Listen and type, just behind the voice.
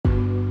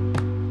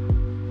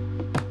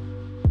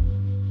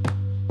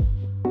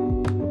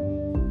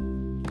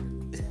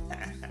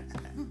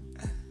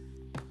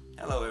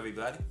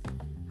everybody.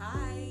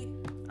 Hi,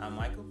 I'm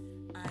Michael.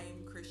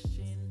 I'm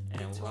Christian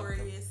And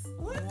Victorious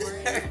welcome.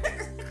 Warren.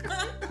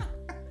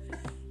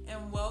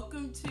 And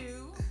welcome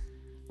to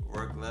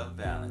Work-life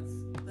balance.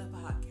 the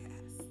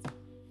podcast.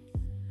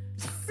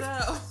 So,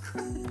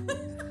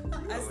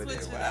 I Over there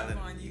switched it wilding.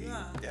 up on you,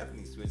 huh?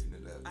 Definitely switching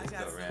it up. Let's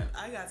go around.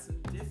 I got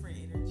some different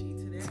energy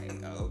today.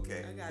 Oh,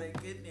 okay. I got a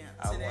good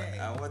nap today.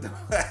 I wonder.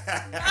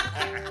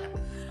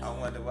 I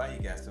wonder why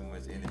you got so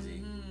much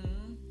energy.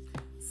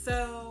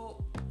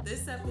 So,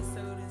 this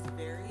episode is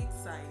very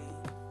exciting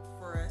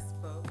for us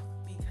both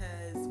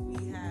because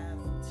we have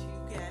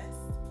two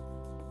guests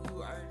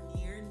who are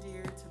near and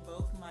dear to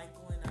both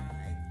Michael and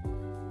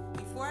I.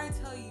 Before I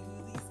tell you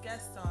who these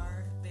guests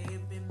are, they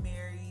have been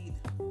married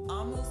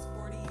almost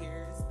 40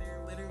 years.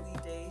 They're literally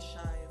days shy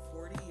of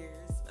 40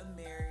 years of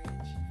marriage.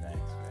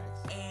 Thanks.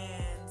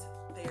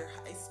 And they're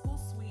high school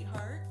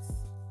sweethearts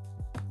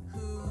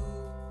who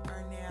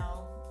are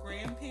now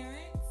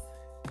grandparents,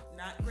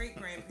 not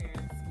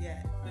great-grandparents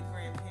yet, but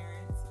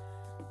grandparents.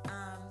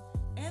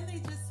 And they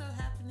just so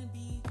happen to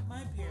be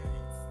my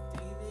parents,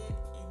 David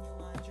and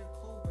Yolanda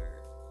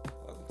Colbert.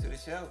 Welcome to the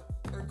show.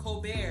 Or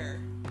Colbert,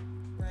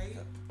 right?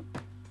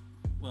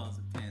 Well,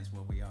 it depends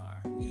where we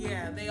are.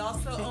 Yeah, they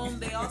also own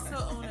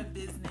a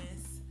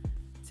business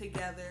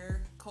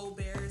together.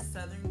 Colbert's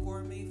Southern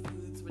Gourmet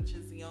Foods, which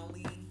is the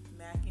only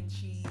mac and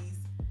cheese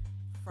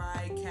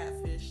fried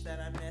catfish that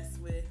I mess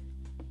with.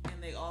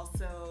 And they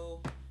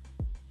also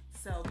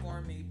sell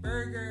gourmet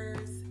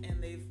burgers,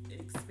 and they've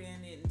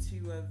expanded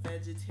into a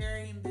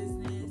vegetarian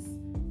business.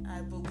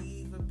 I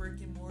believe a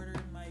brick and mortar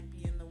might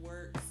be in the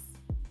works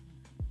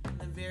in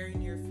the very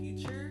near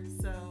future.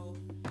 So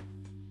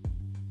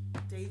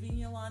David and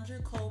Yolanda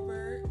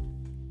Colbert,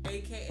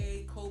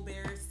 aka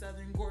Colbert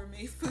Southern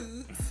Gourmet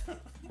Foods,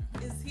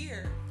 is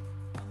here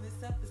on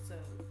this episode.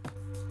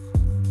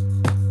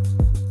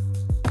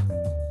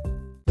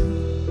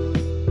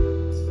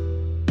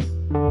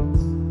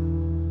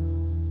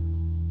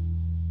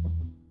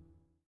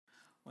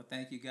 Well,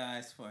 thank you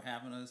guys for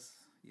having us.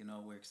 You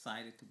know, we're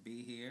excited to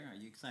be here. Are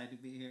you excited to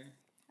be here?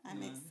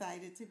 I'm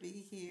excited to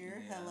be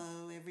here. Yeah.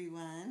 Hello,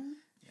 everyone.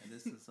 Yeah,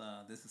 this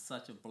is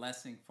such a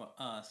blessing for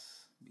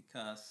us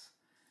because,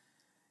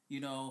 you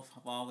know,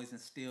 I've always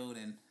instilled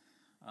in,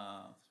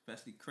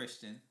 especially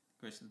Christian.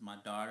 Christian's my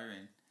daughter,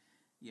 and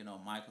you know,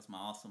 Michael's my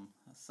awesome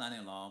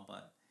son-in-law.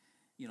 But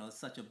you know, it's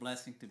such a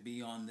blessing to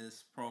be on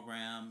this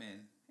program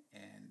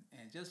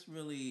and just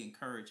really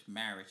encourage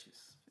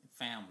marriages, and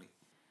family,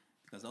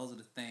 because those are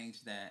the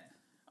things that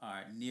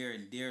are near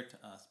and dear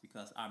to us.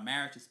 Because our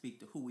marriages speak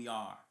to who we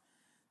are.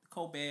 The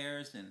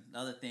Colberts and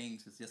other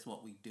things is just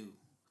what we do.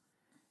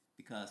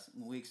 Because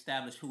when we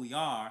establish who we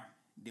are,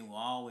 then we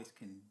always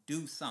can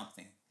do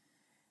something.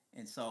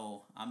 And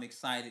so I'm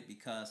excited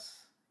because,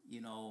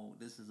 you know,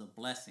 this is a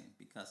blessing,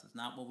 because it's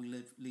not what we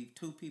leave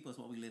to people, it's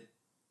what we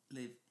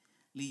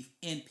leave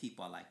in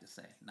people, I like to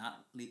say.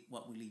 Not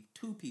what we leave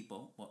to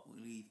people, what we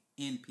leave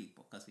in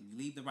people. Because if you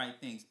leave the right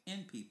things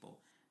in people,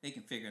 they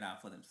can figure it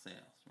out for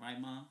themselves. Right,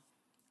 Mom?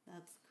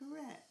 That's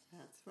correct.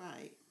 That's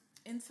right.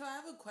 And so I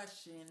have a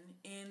question.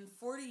 In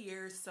 40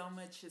 years, so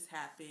much has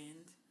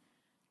happened.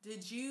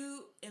 Did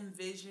you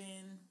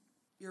envision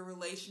your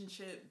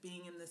relationship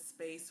being in the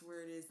space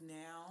where it is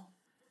now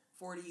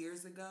 40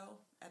 years ago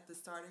at the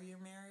start of your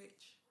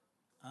marriage?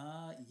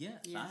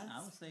 Yes. Yes.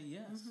 I would say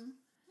yes.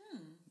 Mm-hmm.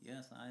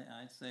 Yes,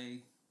 I'd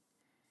say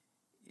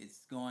it's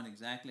going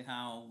exactly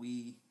how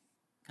we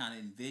kind of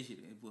envisioned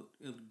it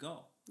would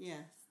go.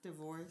 Yes,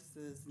 divorce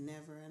is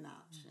never an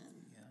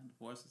option. Yeah,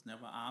 divorce is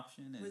never an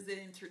option. And, Was it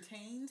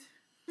entertained,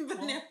 but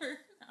Well- never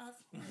an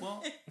option?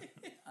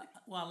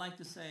 well, I like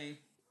to say,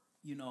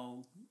 you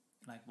know,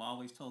 like I've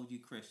always told you,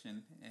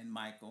 Christian and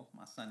Michael,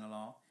 my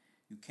son-in-law,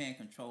 you can't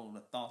control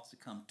the thoughts that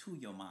come to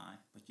your mind,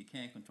 but you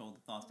can control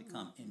the thoughts that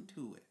come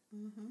into it.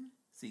 Mm-hmm.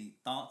 See,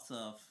 thoughts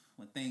of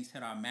when things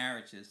hit our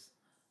marriages,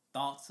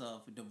 thoughts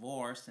of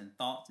divorce and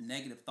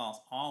negative thoughts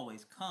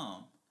always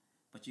come,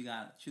 but you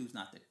got to choose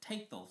not to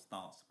take those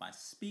thoughts by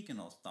speaking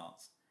those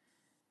thoughts.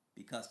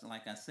 Because,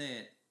 like I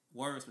said,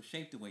 words will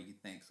shape the way you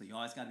think. So you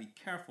always got to be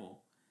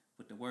careful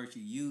with the words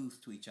you use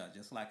to each other,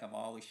 just like I've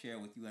always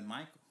shared with you and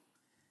Michael.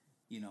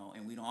 You know,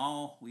 and we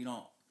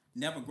don't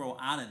never grow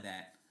out of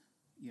that.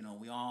 You know,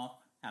 we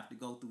all have to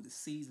go through the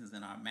seasons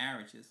in our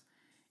marriages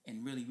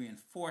and really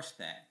reinforce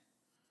that.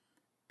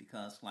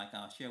 Because, like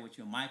I'll share with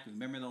you and Michael,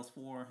 remember those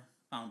 4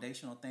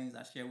 foundational things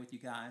I shared with you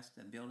guys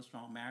that build a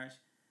strong marriage?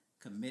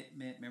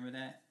 Commitment, remember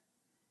that?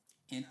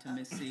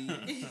 Intimacy,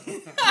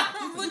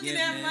 I'm looking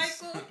at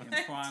forgiveness, Michael.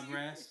 and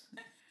progress.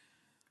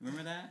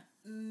 Remember that?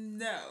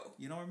 No.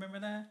 You don't remember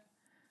that?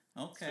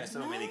 Okay. There's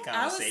so many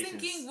I was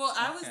conversations. thinking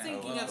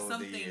of Over the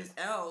something years.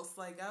 else.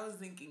 Like I was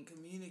thinking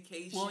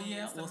communication,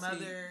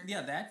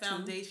 that too.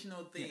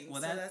 foundational things.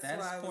 Well, so that's why I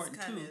was important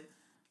kind too. of.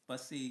 But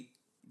see,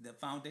 the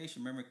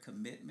foundation, remember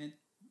commitment?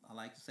 I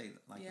like to say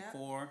like Yeah. the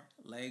 4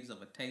 legs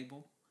of a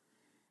table.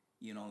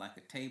 You know, like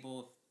a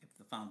table, if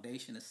the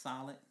foundation is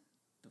solid,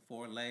 the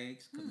 4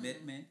 legs,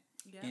 commitment,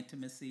 Yeah.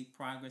 intimacy,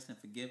 progress, and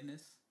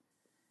forgiveness.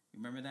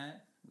 Remember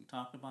that? We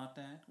talked about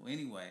that. Well,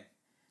 anyway,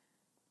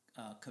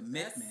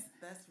 commitment.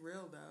 That's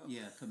real though.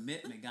 Yeah,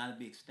 commitment got to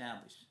be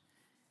established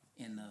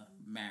in the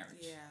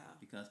marriage. Yeah.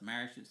 Because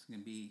marriages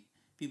can be,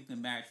 people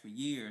can marry for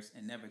years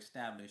and never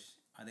establish,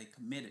 are they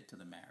committed to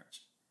the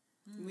marriage?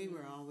 We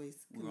were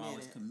always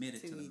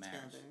committed to the each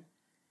marriage. other.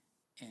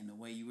 And the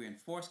way you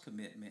reinforce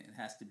commitment, it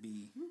has to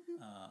be,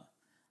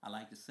 I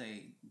like to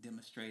say,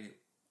 demonstrated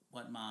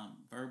what, Mom,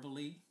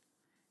 verbally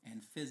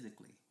and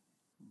physically.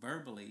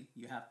 Verbally,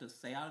 you have to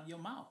say out of your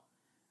mouth,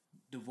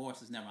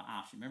 divorce is never an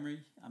option. Remember,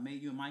 I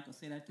made you and Michael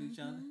say that to each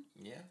other?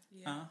 Yeah.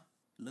 Yeah.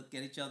 Look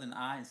at each other in the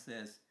eye and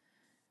says,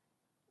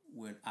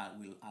 I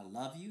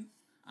love you,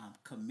 I'm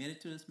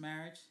committed to this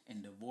marriage,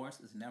 and divorce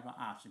is never an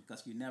option.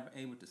 Because you're never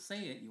able to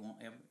say it, you won't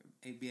ever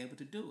be able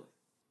to do it.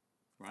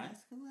 Right?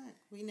 That's correct.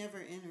 We never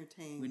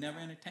entertain. We never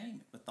entertain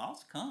it. But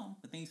thoughts come.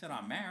 The things that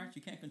are marriage,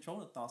 you can't control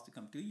the thoughts that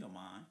come through your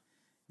mind.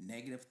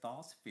 Negative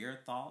thoughts, fear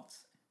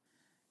thoughts,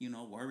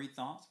 worry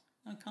thoughts,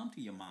 don't come to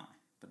your mind.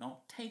 But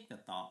don't take the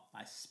thought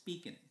by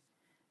speaking it.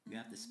 You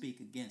have to speak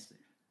against it.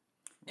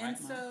 Right, And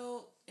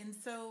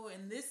so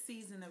in this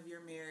season of your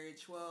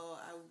marriage,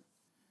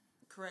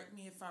 correct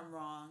me if I'm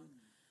wrong,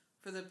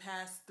 for the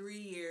past 3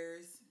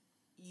 years,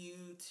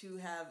 you two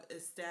have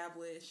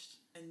established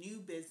a new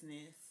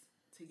business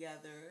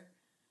together,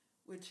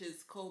 which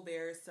is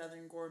Colbert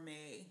Southern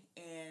Gourmet,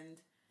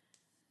 and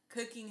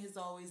cooking has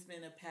always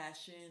been a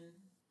passion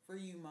for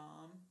you,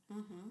 Mom.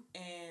 Mm-hmm.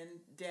 And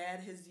Dad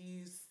has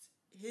used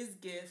his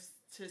gifts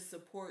to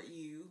support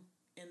you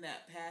in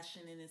that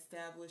passion and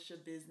establish a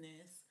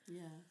business.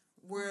 Yeah.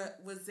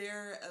 Was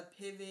there a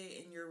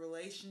pivot in your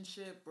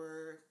relationship,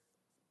 or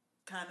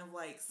kind of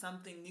like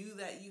something new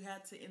that you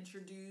had to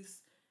introduce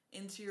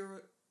into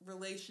your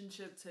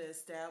relationship to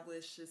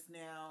establish this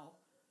now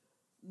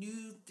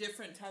new,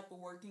 different type of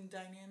working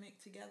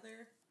dynamic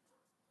together?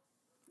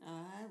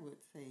 I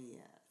would say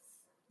yes.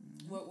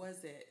 What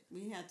was it?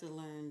 We had to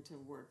learn to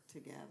work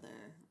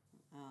together,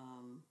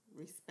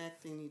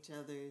 respecting each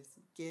other's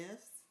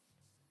gifts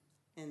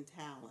and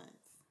talents.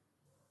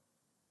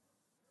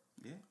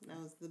 Yeah. That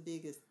was the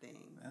biggest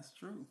thing. That's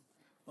true.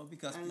 Well,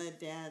 because I let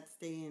Dad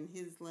stay in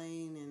his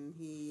lane and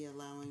he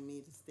allowing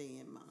me to stay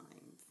in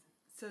mine.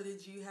 So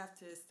did you have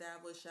to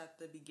establish at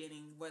the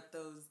beginning what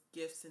those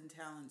gifts and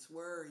talents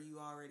were? Or you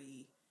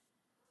already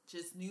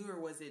just knew, or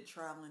was it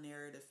trial and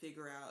error to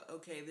figure out,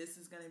 okay, this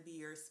is going to be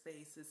your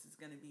space, this is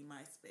going to be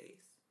my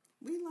space?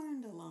 We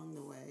learned along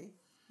the way.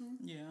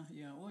 Yeah.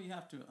 Well, you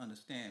have to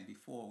understand,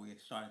 before we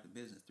started the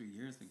business 3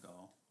 years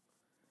ago,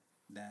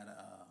 that,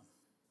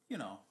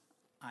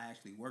 I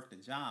actually worked a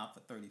job for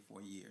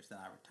 34 years that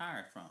I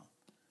retired from.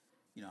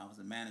 I was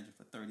a manager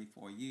for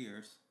 34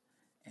 years,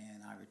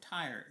 and I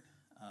retired,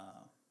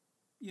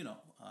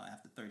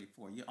 after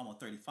 34 years, almost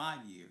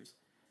 35 years.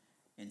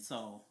 And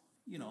so,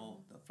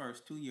 the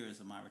first 2 years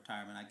of my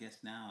retirement, I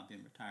guess now I've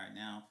been retired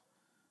now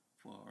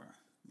for,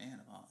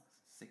 about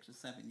 6 or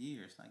 7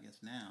 years, I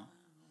guess now.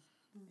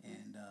 Mm-hmm.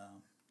 And,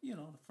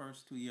 the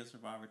first 2 years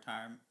of my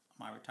retirement,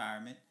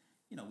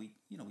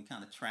 we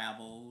kind of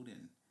traveled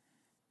and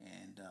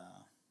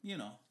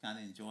kind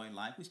of enjoyed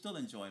life. We still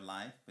enjoy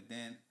life, but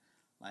then,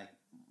 like,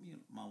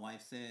 my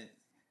wife said,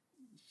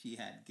 she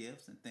had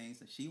gifts and things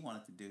that she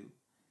wanted to do.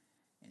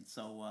 And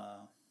so,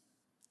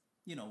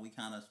 we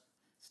kind of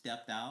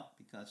stepped out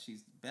because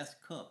she's the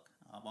best cook.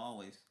 I've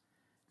always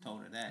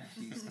told her that.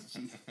 She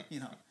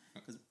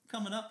because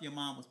coming up, your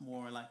mom was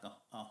more like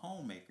a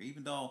homemaker.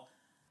 Even though,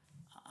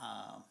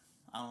 I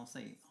don't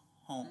say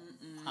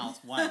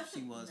housewife,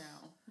 she was...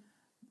 No.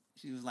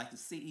 She was like the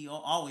CEO,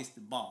 always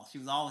the boss. She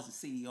was always the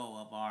CEO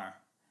of our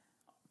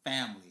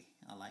family,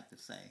 I like to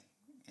say.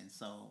 And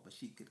so, but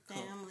she could cook.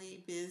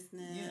 Family,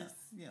 business.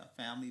 Yeah,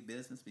 family,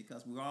 business,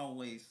 because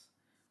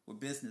we're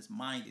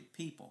business-minded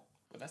people.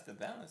 Well, that's the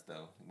balance,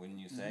 though, wouldn't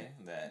you say?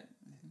 That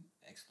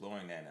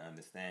exploring that and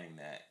understanding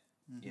that,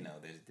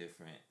 there's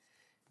different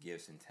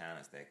gifts and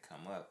talents that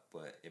come up,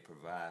 but it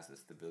provides the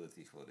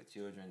stability for the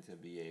children to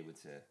be able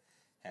to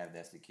have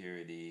that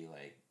security.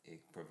 Like,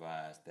 it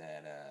provides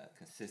that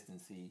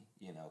consistency,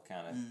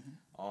 kind of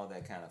all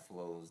that kind of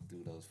flows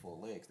through those 4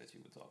 legs that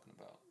you were talking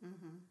about.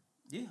 Mm-hmm.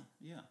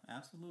 Yeah,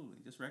 absolutely.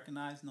 Just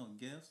recognizing those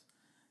gifts.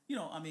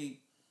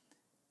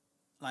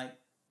 Like,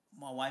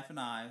 my wife and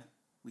I,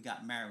 we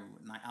got married.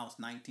 I was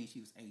 19,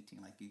 she was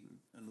 18, like you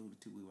alluded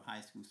to. We were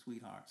high school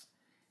sweethearts,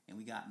 and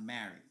we got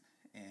married.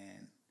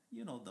 And,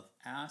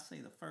 I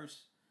say the first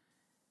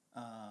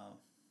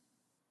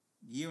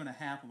year and a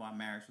half of our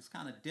marriage was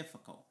kind of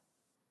difficult.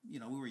 We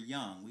were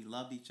young. We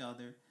loved each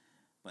other.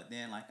 But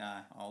then, like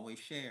I always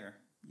share,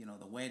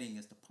 the wedding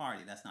is the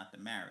party. That's not the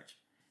marriage.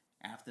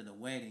 After the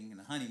wedding and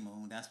the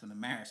honeymoon, that's when the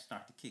marriage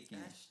starts to kick in.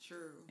 That's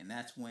true. And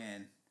that's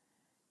when,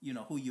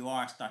 who you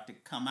are start to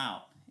come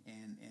out.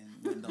 And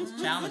when those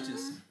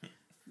challenges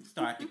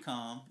start to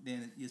come,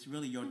 then it's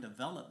really your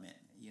development.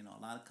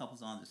 A lot of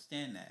couples don't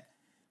understand that.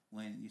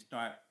 When you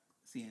start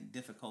seeing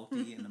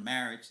difficulty in the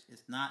marriage,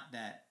 it's not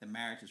that the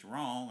marriage is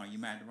wrong or you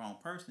married the wrong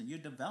person. You're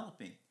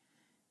developing.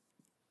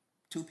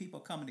 2 people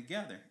coming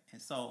together.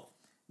 And so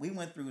we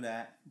went through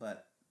that,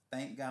 but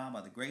thank God,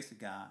 by the grace of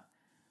God,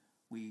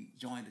 we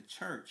joined a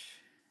church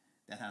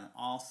that had an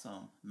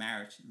awesome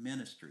marriage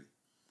ministry,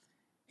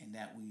 and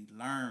that we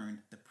learned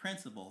the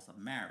principles of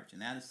marriage,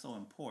 and that is so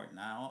important.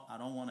 I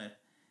don't want to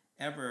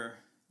ever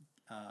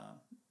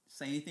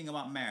say anything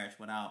about marriage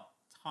without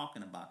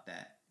talking about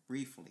that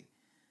briefly.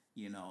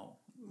 You know,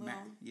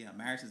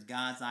 marriage is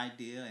God's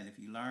idea, and if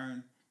you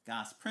learn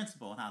God's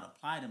principle and how to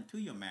apply them to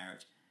your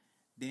marriage,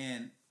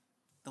 then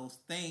those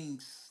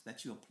things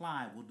that you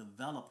apply will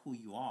develop who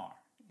you are.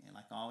 And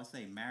like I always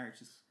say, marriage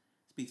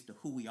speaks to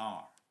who we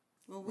are.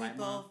 Well, we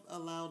both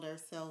allowed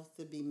ourselves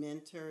to be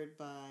mentored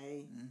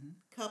by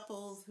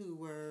couples who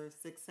were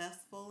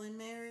successful in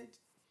marriage,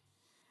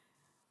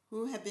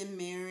 who have been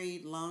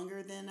married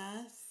longer than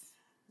us.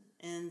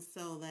 And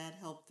so that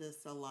helped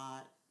us a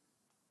lot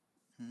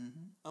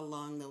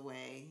along the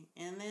way.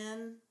 And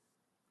then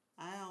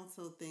I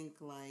also think,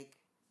 like,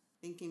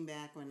 thinking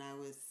back when I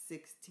was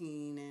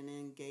 16 and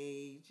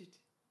engaged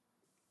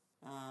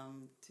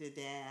to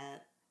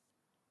Dad,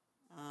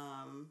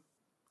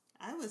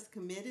 I was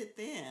committed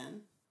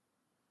then.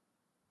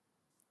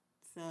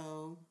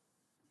 So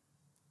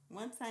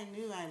once I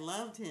knew I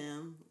loved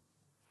him,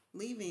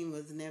 leaving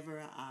was never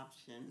an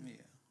option. Yeah.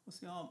 Well,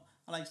 see,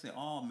 I like to say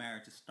all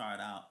marriages start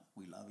out,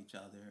 we love each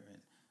other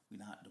and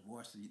we're not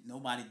divorced.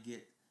 Nobody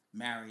get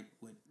married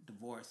with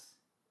divorce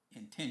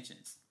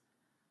intentions.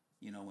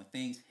 You know, when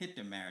things hit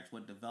their marriage,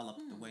 what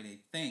develops the way they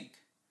think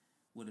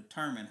will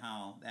determine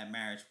how that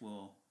marriage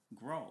will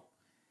grow.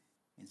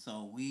 And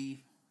so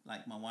we,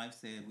 like my wife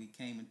said, we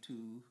came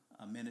into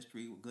a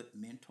ministry with good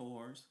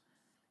mentors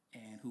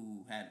and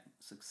who had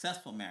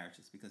successful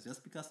marriages, because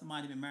just because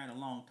somebody been married a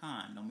long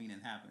time don't mean it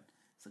having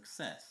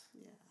success.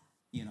 Yeah.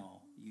 You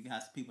know, you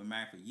got people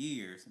married for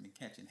years and been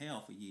catching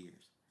hell for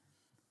years.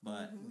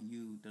 But when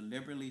you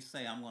deliberately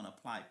say, I'm going to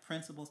apply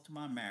principles to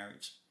my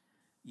marriage,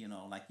 you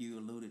know, like you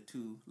alluded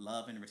to,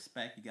 love and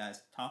respect, you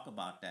guys talk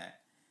about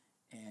that.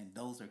 And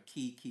those are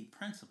key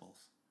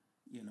principles.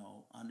 You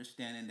know,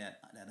 understanding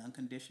that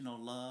unconditional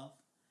love,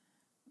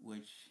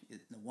 which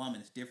the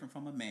woman is different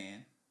from a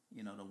man.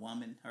 You know, the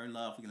woman, her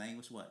love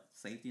language, what?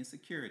 Safety and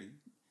security.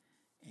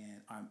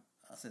 And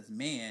us as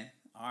men,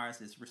 ours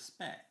is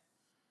respect.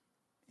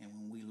 And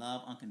when we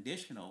love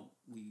unconditional,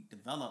 we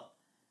develop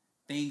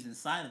things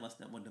inside of us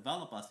that will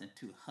develop us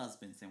into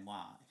husbands and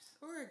wives.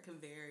 Or it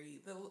could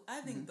vary.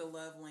 I think the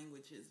love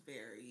languages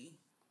vary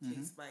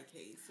case by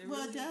case.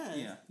 It does.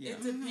 Yeah.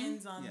 It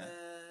depends on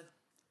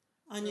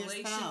on your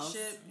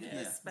relationship,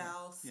 the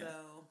spouse. So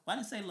Well, I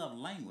didn't say love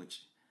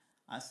language.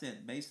 I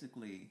said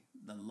basically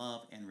the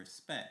love and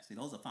respect. See,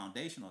 those are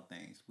foundational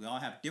things. We all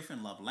have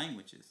different love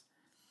languages,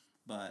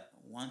 but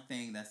one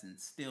thing that's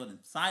instilled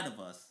inside of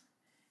us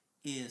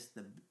is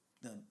the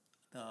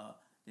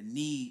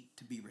need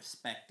to be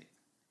respected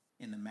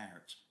in the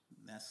marriage.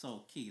 That's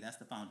so key. That's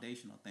the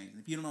foundational things.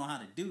 And if you don't know how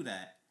to do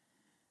that,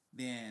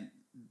 then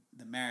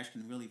the marriage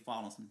can really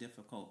fall on some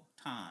difficult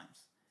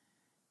times.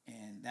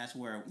 And that's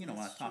where, you know,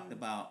 when I talked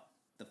about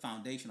the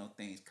foundational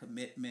things,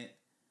 commitment,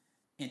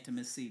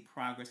 intimacy,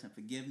 progress, and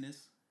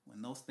forgiveness,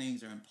 when those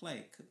things are in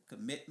play,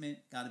 commitment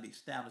got to be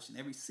established in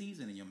every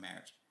season in your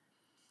marriage.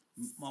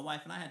 My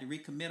wife and I had to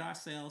recommit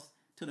ourselves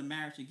to the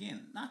marriage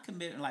again. Not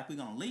committed like we're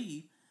going to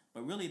leave,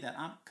 but really that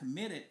I'm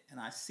committed and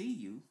I see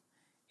you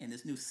in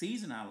this new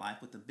season in our life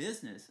with the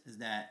business is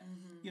that,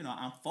 you know,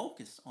 I'm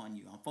focused on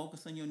you. I'm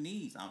focused on your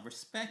needs. I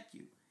respect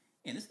you.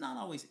 And it's not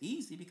always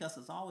easy because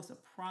it's always a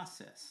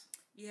process.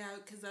 Yeah,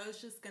 because I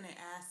was just going to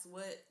ask,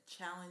 what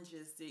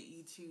challenges did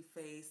you two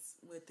face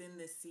within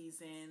this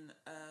season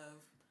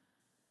of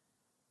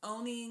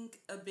owning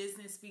a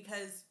business?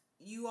 Because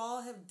you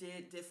all have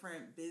did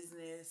different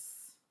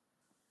business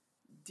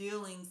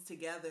dealings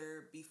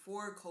together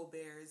before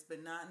Colbert's,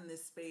 but not in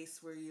this space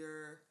where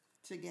you're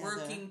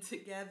working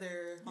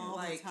together all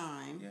the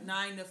time.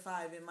 9 to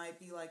 5. It might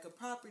be like a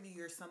property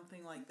or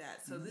something like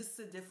that. So this is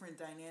a different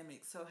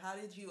dynamic. So how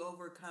did you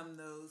overcome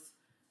those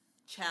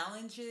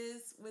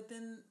challenges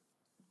within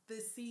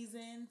this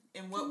season,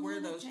 and what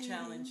were those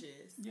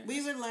challenges? Yes.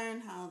 We would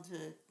learn how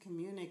to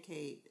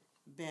communicate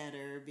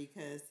better,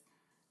 because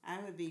I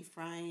would be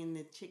frying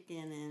the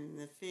chicken and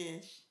the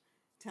fish,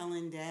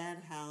 telling Dad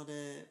how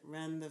to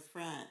run the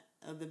front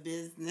of the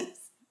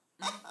business.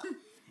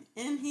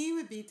 And he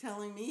would be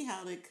telling me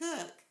how to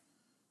cook.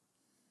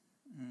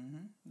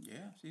 Yeah,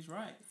 she's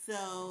right.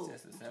 So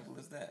just as simple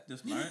as that.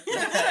 Just learn.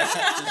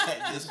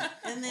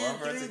 And then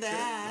through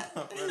that,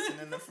 one person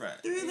in the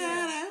front. Through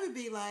that, I would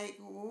be like,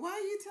 "Why are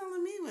you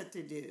telling me what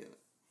to do?"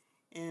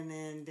 And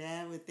then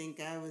Dad would think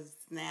I was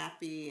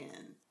snappy,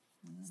 and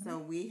so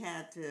we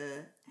had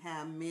to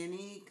have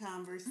many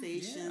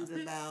conversations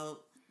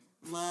about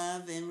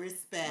love and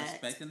respect.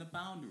 Respecting the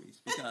boundaries,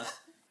 because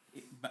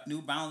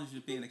new boundaries were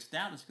being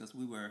established because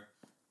we were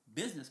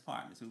business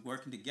partners. We were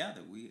working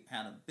together. We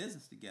had a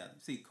business together.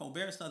 See,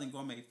 Colbert Southern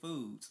Gourmet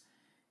Foods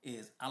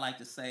is, I like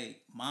to say,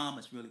 Mom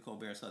is really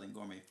Colbert Southern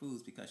Gourmet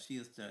Foods because she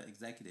is the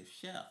executive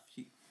chef.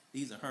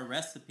 These are her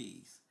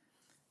recipes,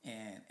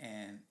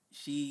 and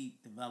she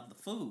developed the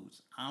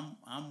foods.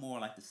 I'm more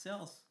like the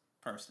sales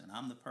person.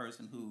 I'm the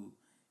person who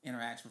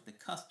interacts with the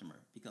customer,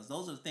 because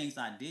those are the things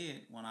I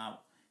did when I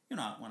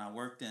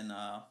worked in,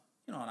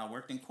 when I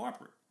worked in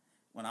corporate,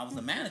 when I was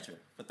a manager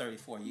for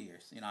 34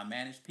 years. I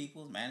managed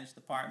people, managed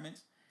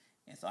departments,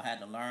 and so I had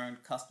to learn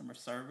customer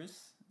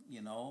service.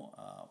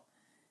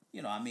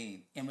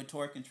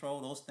 Inventory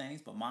control, those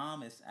things. But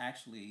mom is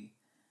actually,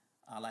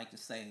 I like to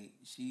say,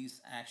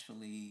 she's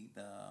actually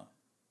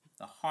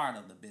the heart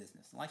of the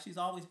business. Like, she's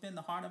always been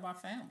the heart of our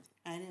family.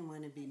 I didn't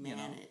want to be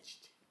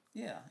managed.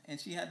 Yeah, and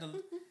she had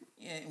to.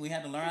 We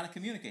had to learn how to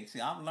communicate.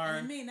 See, I've learned.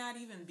 And it may not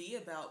even be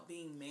about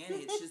being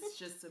managed. It's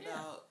just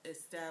about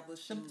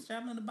establishing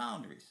the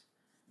boundaries.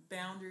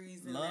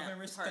 Boundaries and love that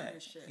and respect.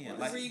 Partnership. Yeah,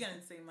 what were you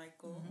gonna say,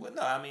 Michael? Well,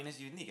 no, I mean, it's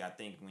unique. I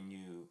think when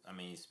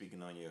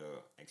speaking on your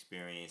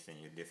experience and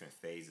your different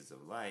phases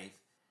of life,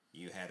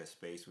 you had a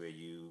space where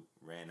you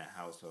ran a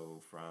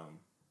household from,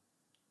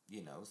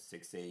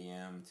 6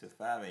 a.m. to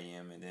 5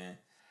 a.m. and then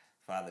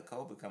Father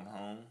Cole would come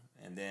home,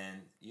 and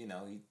then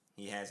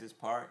he has his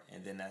part,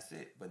 and then that's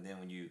it. But then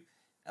when you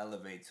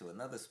elevate to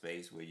another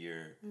space where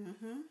you're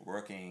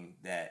working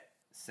that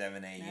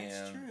 7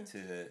 a.m.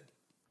 to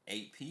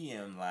 8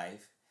 p.m.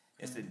 life,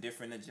 it's a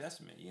different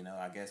adjustment.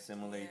 I guess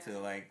similarly to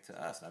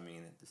us. I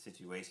mean, the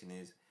situation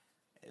is,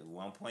 at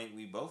one point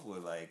we both were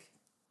like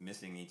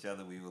missing each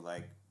other. We were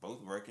like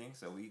both working,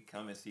 so we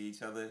come and see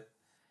each other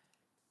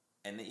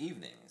in the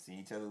evening and see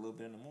each other a little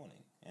bit in the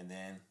morning, and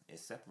then it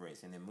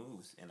separates and it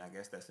moves. And I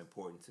guess that's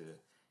important to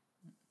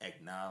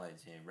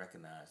acknowledge and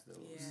recognize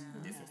those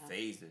different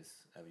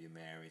phases of your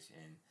marriage,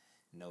 and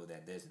know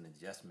that there's an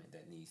adjustment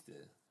that needs to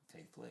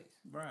take place.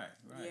 Right.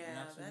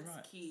 Yeah,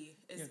 that's key.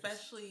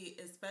 Especially,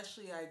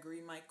 I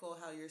agree, Michael,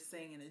 how you're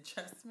saying an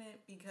adjustment,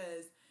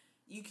 because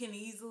you can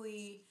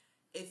easily,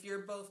 if you're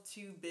both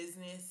two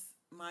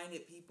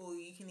business-minded people,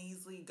 you can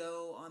easily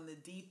go on the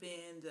deep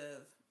end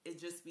of it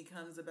just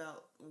becomes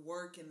about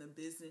work and the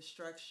business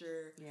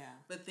structure. Yeah.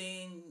 But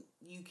then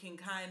you can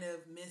kind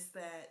of miss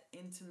that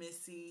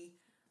intimacy,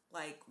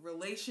 like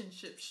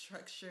relationship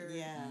structure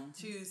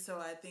too. So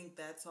I think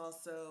that's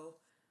also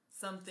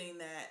something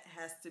that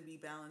has to be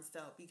balanced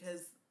out, because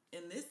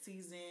in this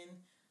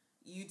season,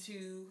 you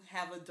two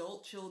have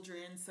adult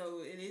children,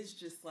 so it is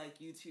just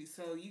like you two.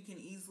 So you can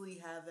easily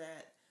have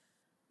that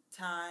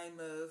time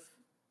of,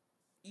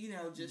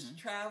 just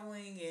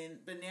traveling,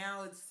 but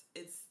now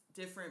it's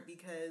different,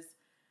 because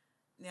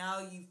now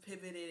you've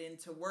pivoted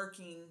into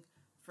working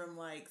from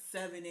like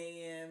 7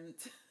 a.m.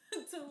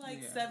 to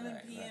like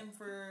 7 p.m.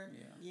 for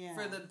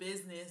the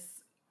business,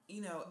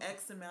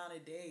 X amount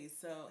of days.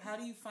 So how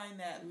do you find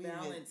that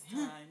balance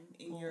time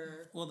in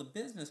your... Well, the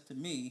business to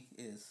me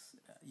is,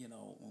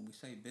 when we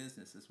say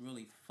business, it's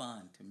really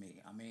fun to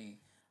me. I mean,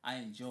 I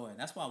enjoy it.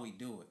 That's why we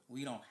do it.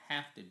 We don't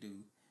have to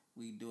do.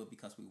 We do it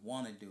because we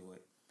want to do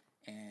it.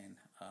 And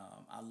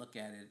I look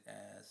at it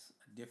as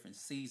a different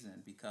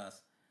season,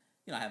 because,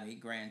 I have 8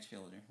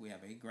 grandchildren. We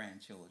have 8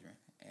 grandchildren,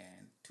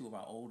 and 2 of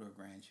our older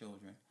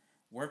grandchildren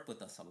work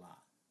with us a lot.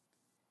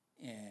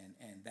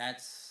 And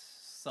that's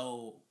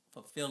so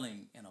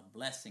fulfilling and a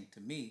blessing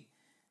to me,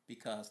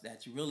 because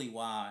that's really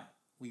why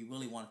we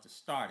really wanted to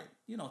start it,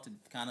 to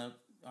kind of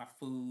our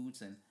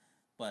foods,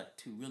 but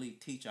to really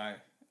teach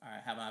have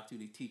an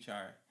opportunity to teach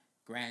our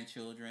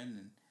grandchildren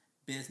and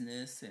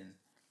business, and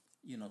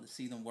to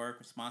see them work,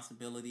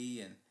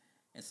 responsibility, and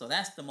so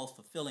that's the most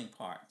fulfilling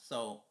part.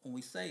 So when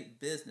we say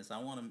business, I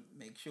want to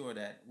make sure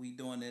that we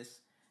doing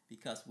this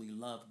because we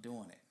love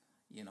doing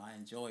it. I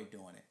enjoy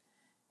doing it,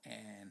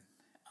 and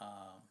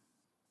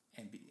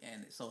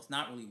so it's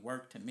not really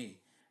work to me.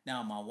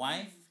 Now, my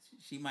wife,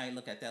 she might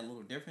look at that a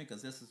little different,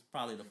 because this is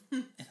probably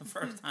the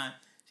first time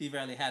she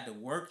really had to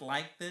work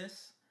like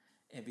this,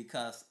 and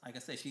because, like I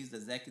said, she's the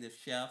executive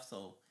chef,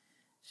 so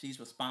she's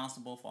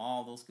responsible for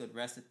all those good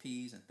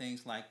recipes and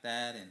things like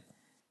that,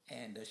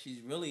 and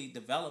she's really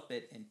developed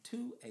it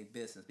into a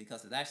business,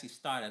 because it actually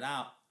started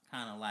out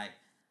kind of like,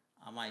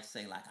 I might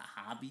say, like a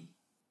hobby,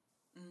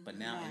 but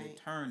now it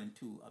turned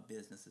into a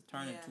business. It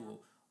turned into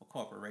a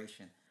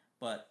corporation.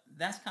 But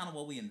that's kind of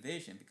what we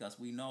envision, because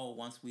we know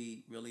once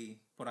we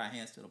really put our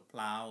hands to the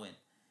plow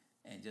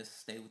and just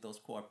stay with those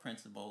core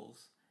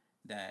principles,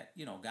 that,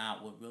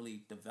 God will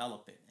really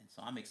develop it. And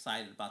so I'm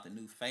excited about the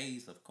new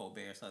phase of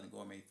Colbert Southern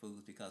Gourmet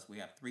Foods, because we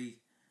have 3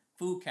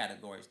 food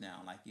categories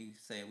now. Like you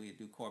said, we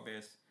do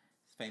Colbert's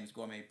famous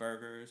gourmet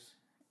burgers,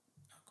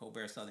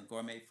 Colbert Southern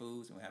Gourmet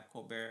Foods, and we have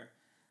Colbert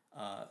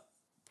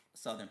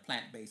Southern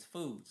plant-based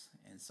foods.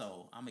 And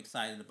so I'm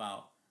excited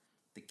about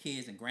the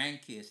kids and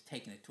grandkids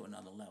taking it to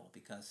another level,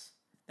 because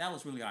that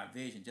was really our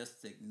vision,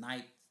 just to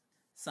ignite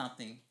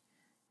something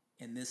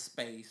in this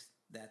space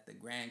that the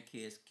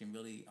grandkids can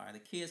really, or the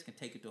kids can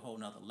take it to a whole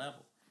nother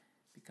level.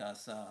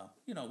 Because,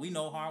 we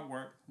know hard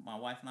work. My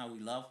wife and I, we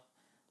love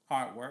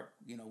hard work.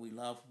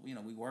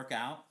 We work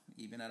out,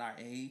 even at our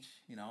age.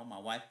 My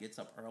wife gets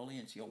up early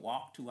and she'll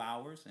walk 2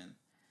 hours, and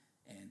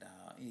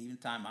even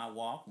time I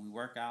walk, we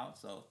work out.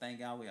 So thank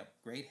God we have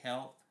great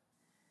health,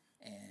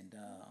 and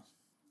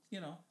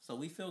so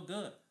we feel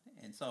good.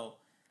 And so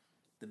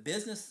the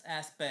business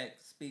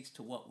aspect speaks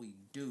to what we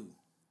do,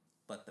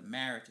 but the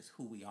marriage is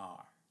who we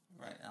are,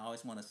 right? I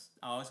always want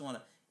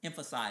to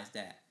emphasize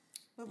that.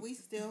 But we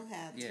still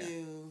have Yeah.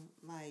 to,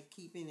 like,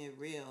 keeping it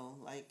real,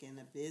 like in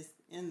the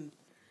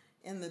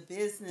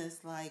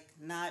business, like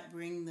not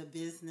bring the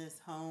business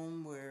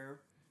home where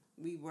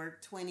we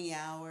work 20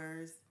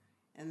 hours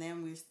and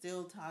then we're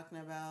still talking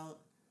about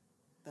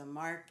the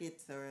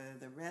markets or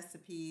the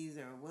recipes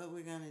or what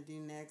we're going to do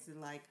next. It's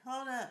like,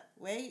 hold up,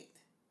 wait.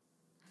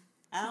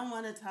 I don't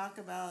want to talk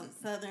about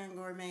Southern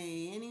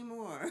Gourmet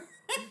anymore.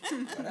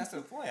 But that's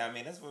the point. I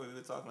mean, that's what we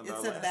were talking about.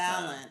 It's a last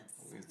balance.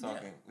 Time. We were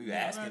talking. We were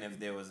asking if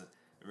there was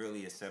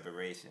really a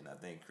separation. I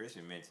think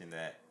Christian mentioned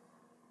that,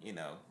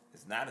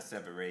 it's not a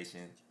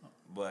separation,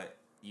 but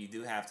you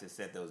do have to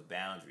set those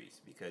boundaries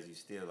because you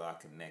still are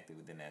connected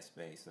within that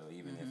space. So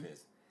even if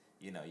it's,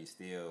 you're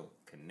still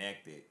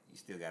connected, you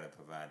still got to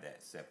provide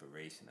that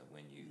separation of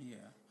when you,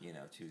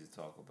 choose to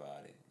talk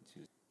about it.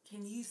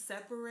 Can you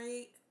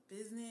separate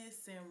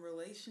business and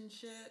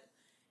relationship?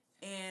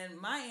 And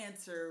my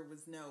answer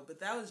was no, but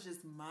that was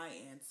just my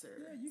answer.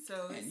 Yeah,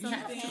 so can. it's You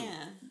have something.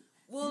 to.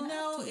 Well, You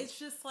no, have to. it's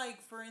just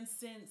like, for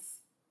instance,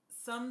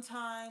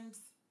 sometimes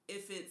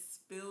if it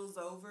spills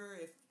over,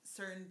 if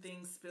certain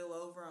things spill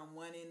over on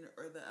one end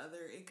or the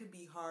other, it could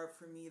be hard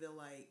for me to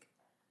like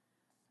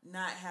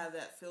not have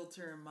that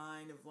filter in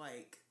mind of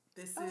like,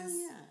 this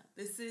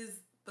is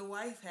the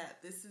wife hat,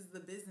 this is the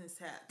business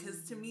hat,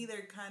 because to me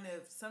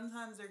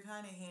sometimes they're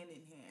kind of hand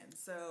in hand.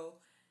 So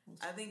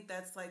I think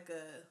that's like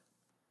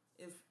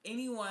if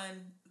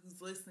anyone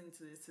who's listening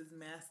to this has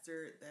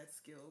mastered that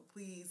skill,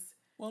 please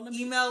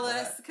email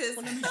us, because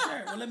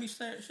let me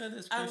share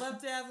this. I'd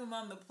love to have him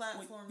on the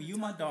platform. You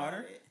my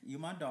daughter. You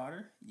my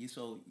daughter. You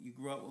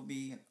grew up with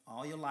me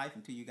all your life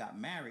until you got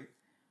married.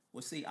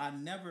 Well, see, I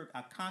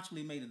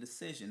consciously made a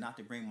decision not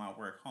to bring my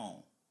work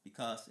home,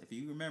 because if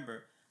you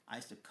remember, I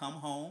used to come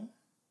home,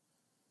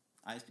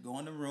 I used to go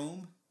in the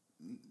room,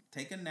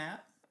 take a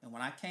nap, and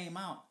when I came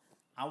out,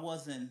 I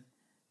wasn't,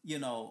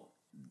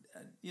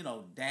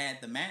 dad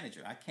the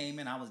manager. I came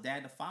in, I was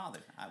dad the father.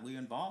 We were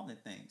involved in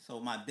things. So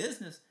my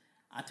business,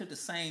 I took the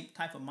same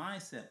type of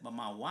mindset, but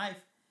my wife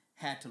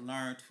had to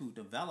learn to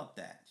develop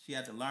that. She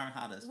had to learn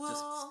how to just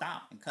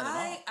stop and cut it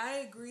off.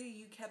 I agree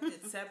you kept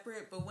it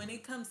separate, but when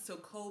it comes to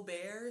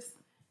Colbert's,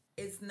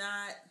 it's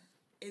not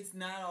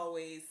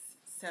always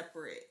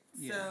separate.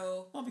 Yeah.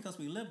 So because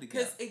we live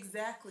together.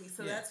 Exactly.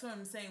 So that's what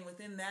I'm saying.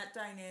 Within that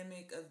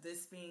dynamic of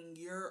this being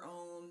your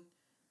own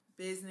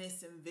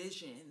business and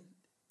vision,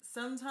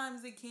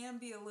 sometimes it can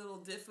be a little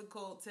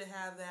difficult to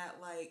have that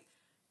like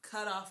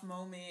cut off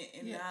moment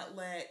and not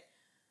let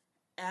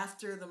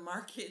after the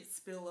market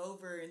spill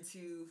over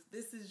into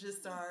this is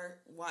just our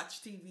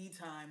watch TV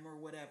time or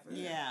whatever.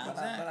 Yeah.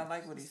 But I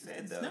like what he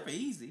said, though. It's never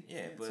easy.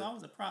 Yeah, but it's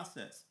always a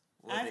process.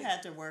 I've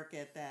had to work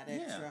at that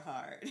extra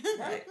hard.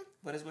 Right.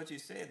 But it's what you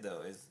said,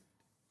 though, is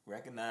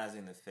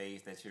recognizing the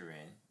phase that you're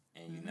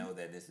in, and you know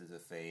that this is a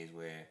phase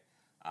where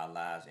our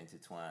lives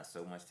intertwine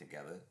so much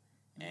together,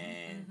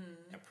 and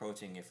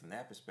approaching it from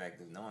that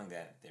perspective, knowing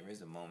that there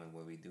is a moment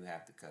where we do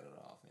have to cut it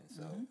off. And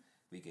so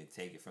we can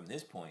take it from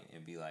this point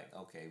and be like,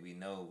 okay, we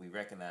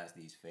recognize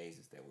these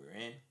phases that we're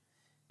in,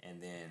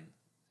 and then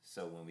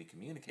so when we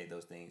communicate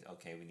those things,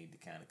 okay, we need to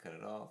kind of cut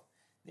it off,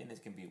 then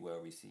it can be well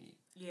received.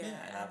 Yeah,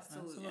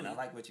 absolutely. And I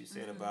like what you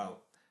said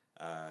about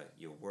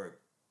your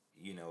work.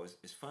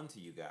 It's fun to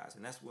you guys,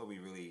 and that's what we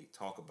really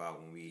talk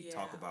about when we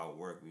talk about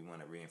work. We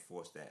want to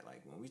reinforce that.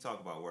 Like when we talk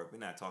about work, we're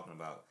not talking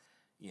about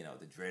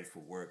the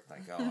dreadful work,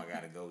 like I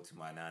got to go to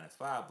my 9 to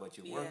 5, but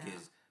your work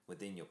is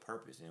within your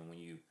purpose, and when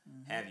you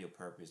have your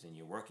purpose and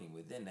you're working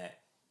within that,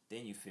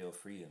 then you feel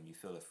freedom. You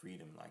feel a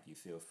freedom, like you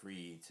feel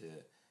free to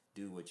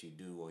do what you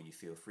do, or you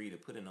feel free to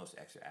put in those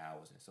extra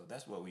hours. And so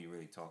that's what we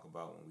really talk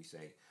about when we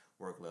say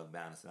work-life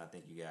balance. And I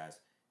think you guys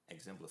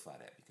exemplify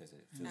that, because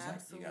it feels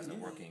like you guys are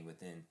working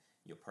within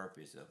your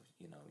purpose of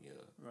your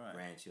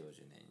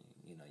grandchildren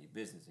and your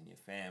business and your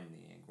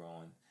family, and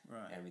growing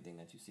everything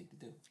that you seek to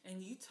do.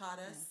 And you taught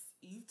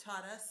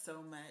us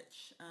so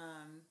much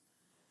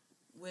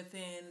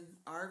within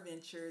our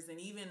ventures, and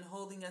even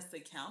holding us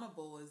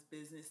accountable as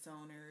business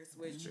owners,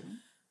 which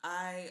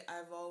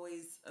I've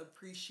always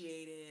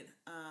appreciated,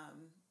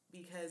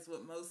 because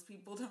what most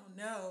people don't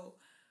know,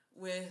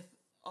 with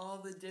all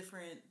the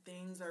different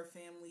things our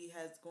family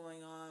has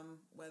going on,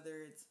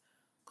 whether it's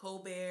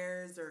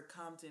Colbert's or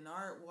Compton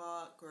Art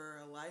Walk or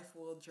a Life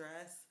Will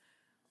Dress,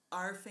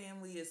 our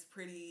family is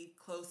pretty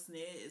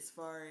close-knit as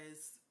far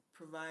as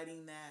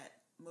providing that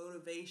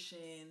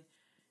motivation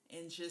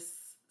and just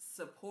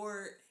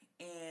support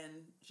and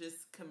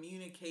just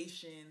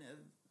communication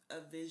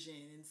of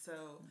vision. And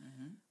so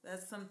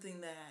that's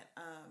something that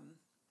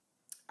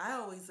I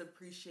always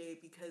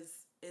appreciate, because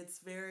it's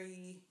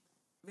very,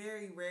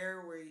 very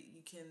rare where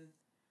you can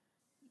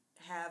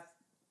have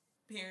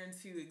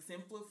parents who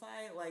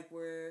exemplify it, like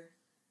where,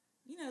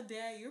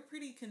 Dad, you're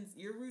pretty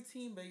you're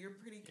routine, but you're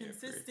pretty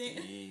consistent.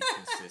 Pretty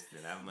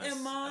consistent.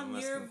 And Mom,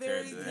 you're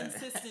very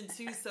consistent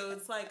too. So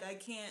it's like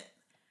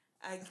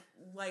I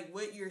like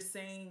what you're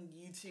saying.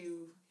 You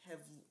two have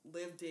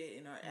lived it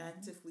and are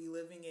actively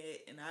living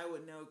it, and I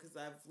would know because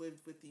I've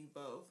lived with you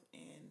both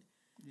and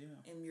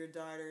and your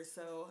daughter.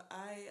 So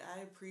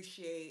I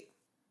appreciate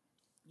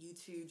you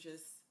two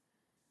just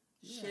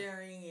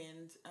sharing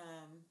and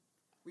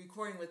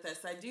recording with us.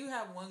 I do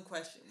have one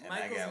question. And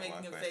Michael's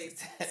making a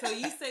face. So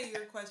you say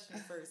your question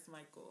first,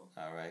 Michael.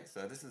 All right.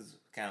 So this is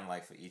kind of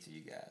like for each of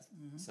you guys.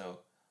 So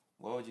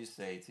what would you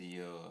say to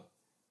your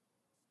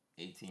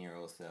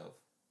 18-year-old self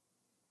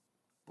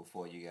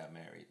before you got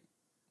married,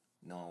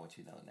 knowing what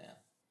you know now?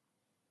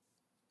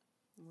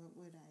 What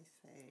would I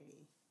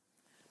say?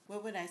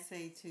 What would I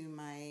say to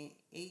my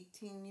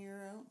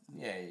 18-year-old?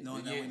 Yeah.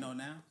 Knowing that we know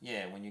now?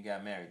 Yeah, when you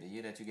got married. The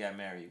year that you got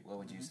married, what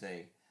would you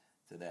say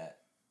to that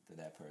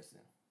person?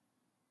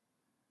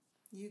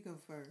 You go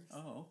first.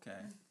 Oh, okay.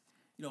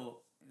 You know,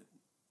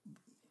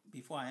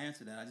 before I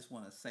answer that, I just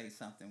want to say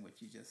something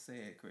what you just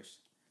said,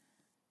 Christian.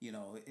 You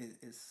know,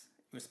 it's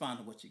respond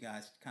to what you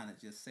guys kind of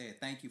just said.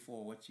 Thank you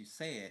for what you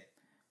said,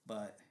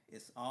 but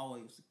it's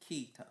always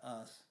key to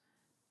us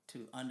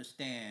to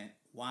understand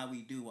why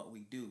we do what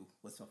we do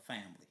with a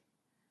family.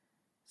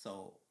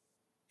 So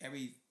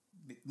every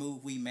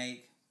move we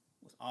make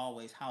was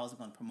always how is it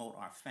going to promote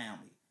our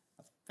family,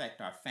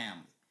 affect our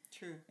family.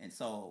 True. And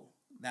so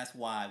that's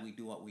why we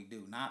do what we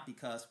do, not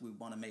because we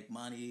want to make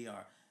money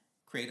or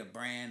create a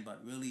brand,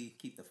 but really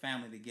keep the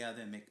family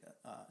together and make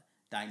a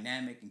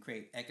dynamic and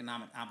create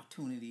economic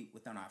opportunity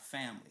within our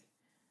family.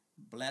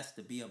 Blessed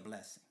to be a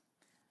blessing.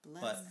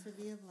 Blessed to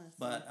be a blessing.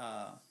 But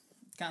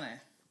kind of,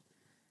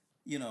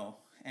 you know,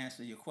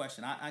 answer your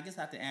question. I guess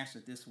I have to answer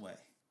it this way.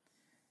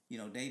 You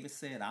know, David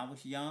said, I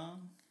was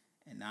young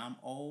and now I'm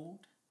old.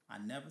 I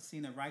never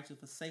seen a righteous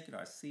forsaken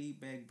or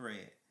seed beg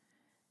bread.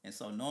 And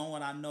so knowing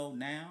what I know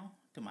now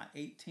to my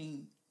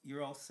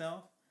 18-year-old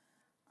self,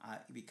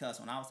 because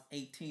when I was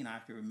 18, I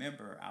can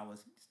remember I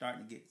was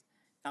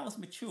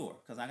mature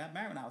because I got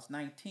married when I was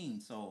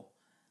 19. So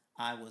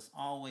I was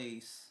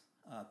always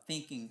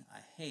thinking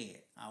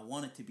ahead. I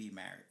wanted to be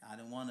married. I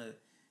didn't want to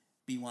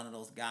be one of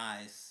those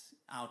guys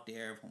out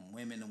there from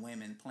women to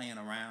women playing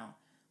around.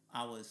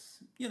 I was,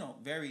 you know,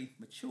 very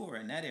mature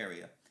in that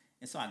area.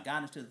 And so I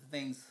got into the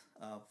things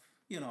of,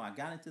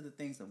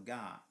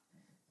 God.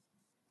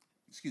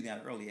 Excuse me, at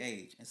an early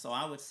age. And so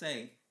I would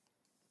say,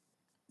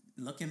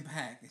 looking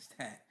back, is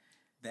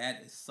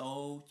that is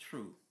so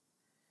true.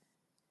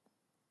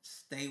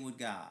 Stay with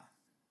God.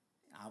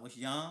 I was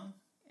young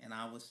and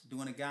I was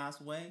doing it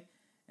God's way,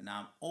 and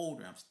I'm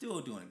older. I'm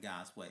still doing it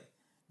God's way.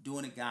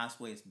 Doing it God's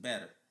way is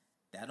better.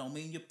 That don't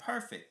mean you're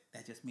perfect.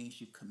 That just means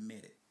you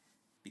committed.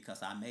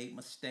 Because I made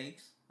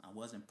mistakes. I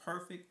wasn't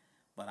perfect,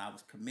 but I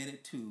was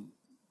committed to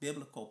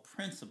biblical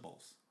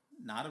principles.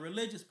 Not a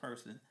religious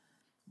person,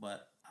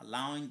 but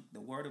allowing the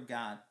Word of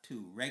God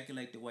to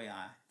regulate the way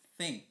I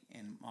think.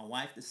 And my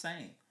wife the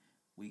same.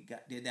 We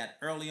did that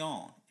early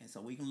on. And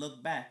so we can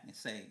look back and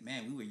say,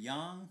 man, we were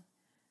young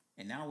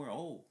and now we're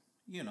old.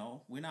 You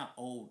know, we're not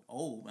old.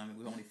 I mean,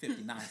 we're only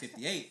 59,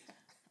 58.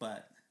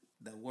 But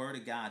the Word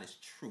of God is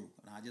true.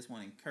 And I just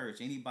want to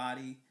encourage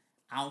anybody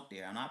out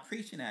there. I'm not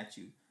preaching at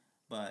you,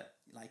 but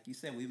like you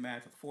said, we've been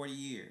married for 40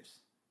 years.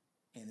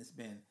 And it's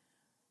been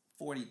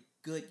 40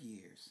 good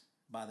years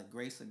by the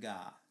grace of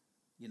God.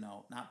 You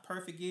know, not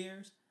perfect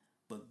years,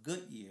 but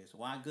good years.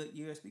 Why good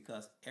years?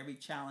 Because every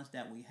challenge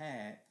that we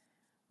had,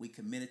 we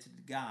committed to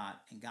God,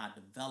 and God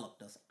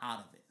developed us out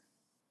of it.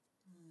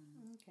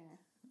 Okay.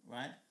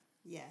 Right?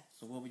 Yes.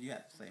 So what would you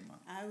have to say, Mom?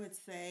 I would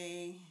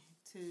say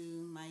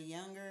to my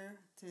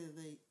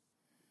to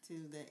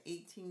the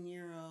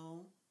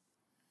 18-year-old,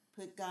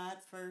 put God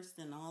first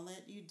in all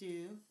that you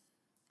do,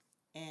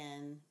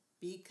 and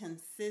be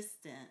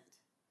consistent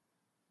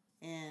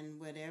in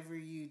whatever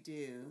you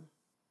do.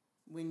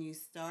 When you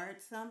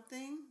start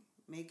something,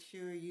 make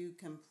sure you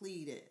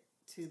complete it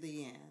to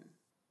the end.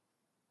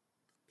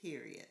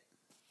 Period.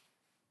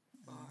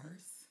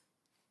 Bars.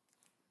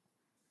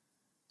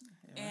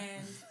 Yeah,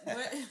 And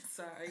what?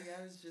 Sorry,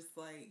 I was just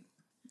like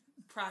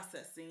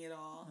processing it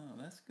all.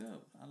 Oh, that's good.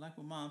 I like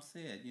what Mom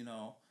said. You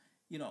know,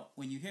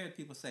 when you hear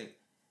people say,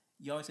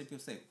 you always hear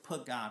people say,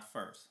 put God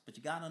first. But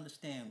you got to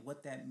understand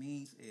what that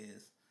means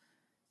is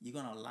you're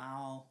going to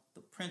allow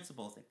the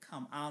principles that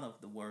come out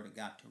of the Word of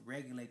God to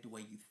regulate the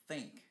way you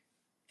think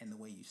and the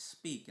way you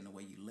speak and the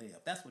way you live.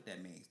 That's what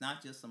that means.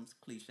 Not just some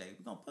cliche.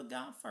 We're going to put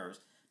God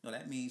first. No,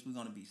 that means we're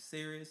going to be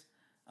serious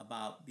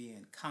about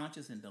being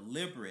conscious and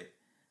deliberate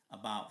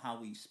about how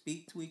we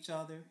speak to each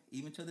other,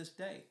 even to this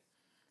day.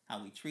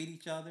 How we treat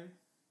each other,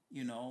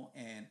 you know,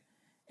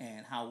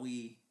 and how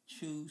we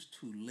choose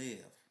to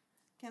live.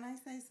 Can I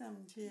say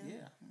something too?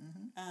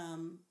 Yeah.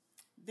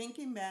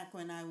 Thinking back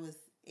when I was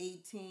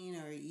 18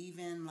 or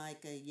even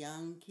like a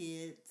young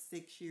kid,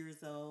 6 years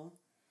old,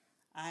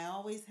 I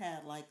always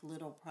had like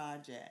little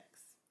projects.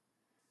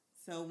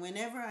 So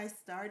whenever I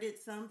started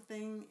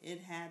something,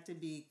 it had to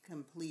be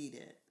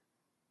completed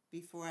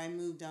before I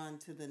moved on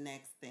to the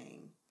next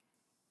thing.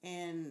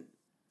 And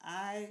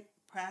I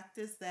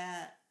practiced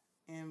that,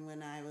 and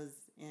when I was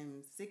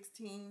in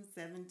 16,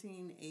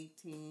 17,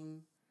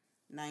 18,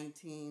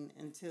 19,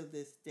 until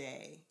this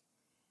day.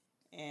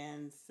 And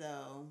And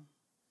so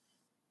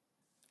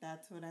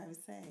that's what I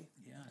would say.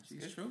 Yeah,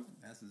 she's true.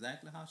 That's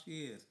exactly how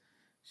she is.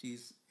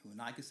 She's,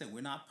 like I said,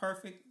 we're not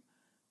perfect.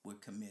 We're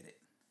committed,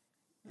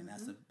 and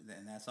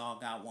that's all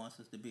God wants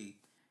us to be,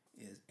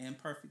 is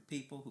imperfect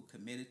people who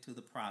committed to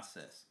the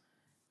process.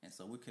 And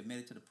so we're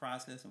committed to the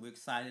process, and we're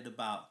excited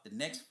about the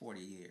next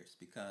 40 years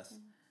because,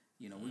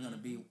 we're going to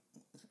be.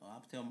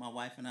 I'll tell my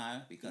wife and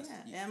I because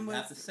you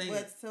have to say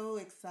what's so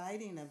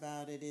exciting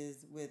about it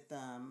is with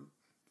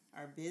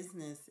our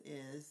business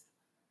is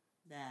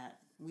that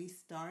we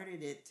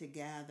started it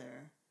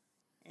together,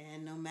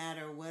 and no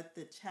matter what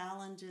the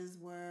challenges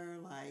were,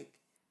 like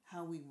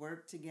how we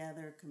work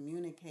together,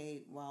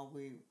 communicate while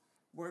we're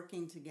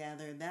working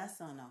together, that's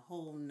on a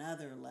whole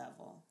nother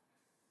level.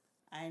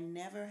 I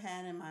never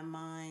had in my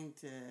mind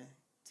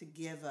to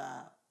give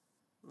up.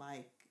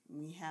 Like,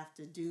 we have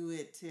to do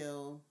it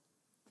until.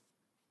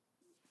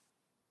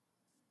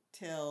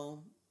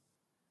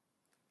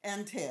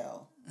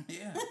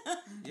 Yeah.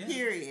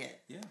 Period.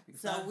 Yeah.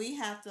 So we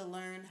have to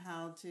learn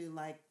how to,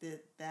 like,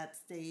 that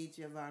stage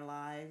of our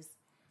lives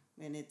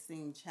when it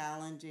seemed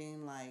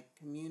challenging, like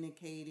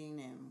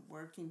communicating and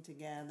working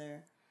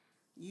together.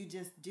 You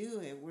just do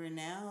it. Where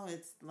now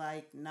it's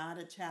like not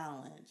a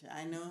challenge.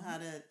 I know how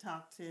to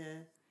talk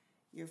to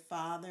your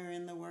father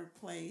in the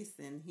workplace,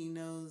 and he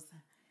knows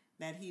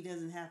that he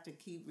doesn't have to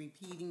keep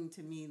repeating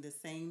to me the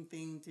same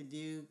thing to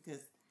do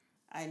because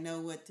I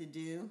know what to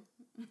do.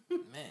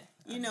 Man.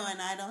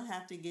 And I don't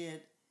have to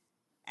get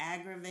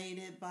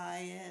aggravated by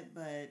it,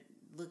 but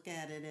look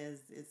at it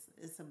as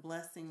it's a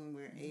blessing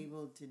we're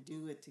able to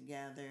do it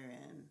together,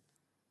 and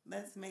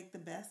let's make the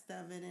best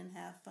of it and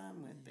have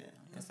fun with it.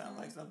 It sounds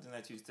like something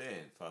that you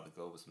said, Father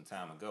Gober, some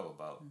time ago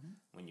about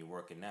when you're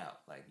working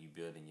out, like you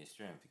building your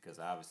strength, because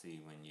obviously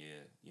when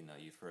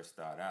you first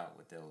start out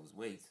with those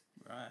weights,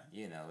 right?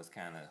 It's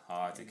kind of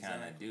hard to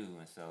kind of do,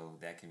 and so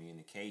that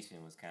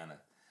communication was kind of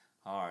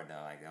hard.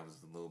 Like that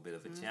was a little bit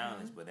of a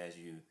challenge, but as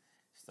you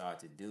start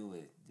to do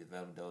it,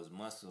 develop those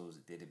muscles,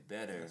 did it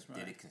better,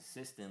 did it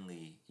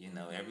consistently,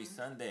 every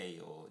Sunday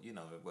or,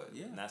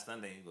 not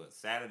Sunday, but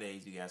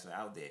Saturdays you guys are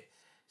out there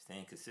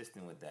staying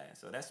consistent with that.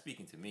 So that's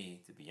speaking to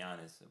me, to be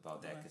honest,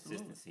 about that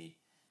consistency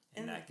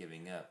and not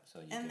giving up so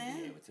you can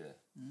be able to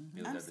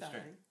build up the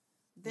strength.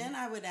 Then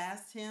I would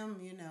ask him,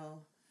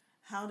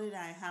 how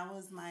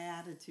was my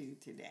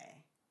attitude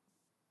today?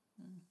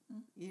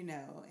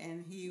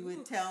 And he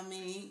would tell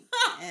me.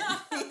 And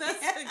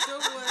that's a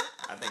good one.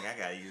 I think I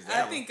gotta use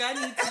that. I think I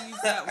need to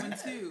use that one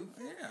too.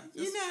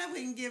 Yeah. I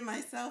wouldn't give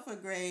myself a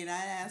grade.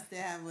 I'd ask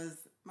Dad,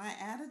 was my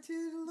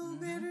attitude a little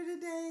better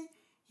today?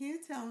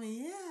 He'd tell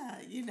me,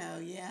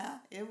 yeah,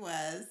 it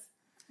was.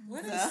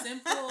 What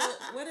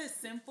a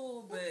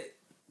simple but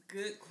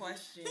good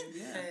question,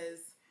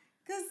 because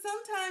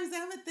sometimes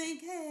I would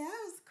think, hey,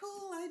 I was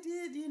cool, I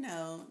did,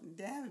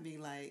 Dad would be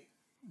like,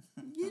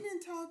 you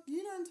didn't talk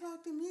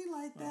to me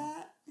like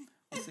that.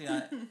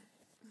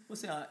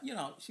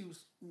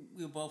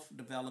 We were both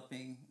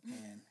developing,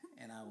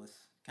 and I was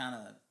kind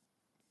of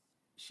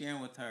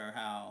sharing with her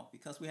how,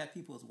 because we had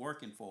people who's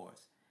working for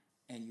us,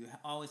 and you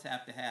always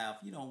have to have,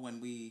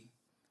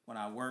 when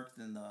I worked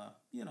in the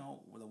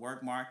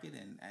work market,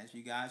 and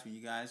when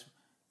you guys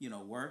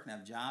work and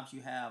have jobs,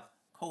 you have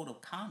code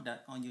of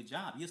conduct on your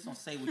job. You just don't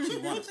say what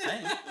you want to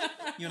say.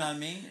 You know what I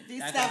mean?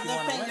 You stop the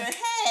finger.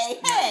 Hey.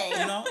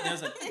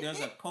 There's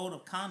a code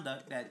of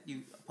conduct that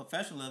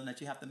professionalism that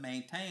you have to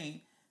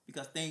maintain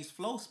because things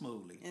flow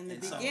smoothly. In the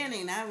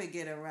beginning, I would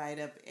get a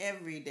write-up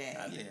every day.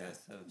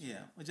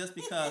 Well, just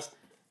because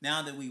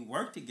now that we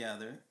work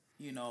together,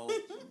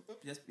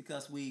 just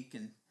because we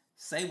can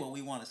say what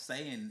we want to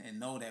say and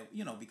know that,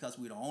 because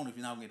we're the owners,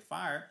 we're not going to get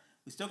fired,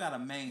 we still got to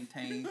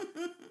maintain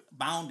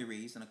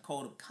boundaries and a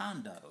code of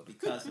conduct,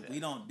 because if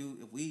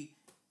we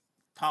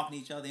talk to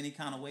each other any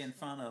kind of way in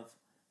front of,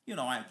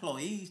 our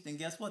employees, then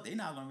guess what? They're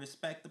not going to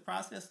respect the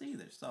process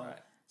either. So,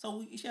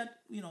 she had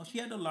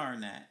to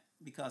learn that,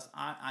 because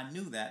I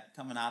knew that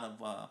coming out of,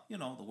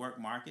 the work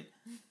market.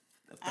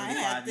 I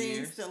had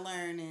things to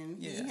learn,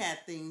 and he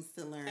had things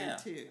to learn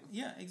too.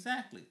 Yeah,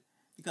 exactly.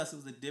 Because it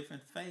was a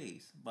different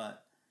phase.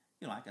 But,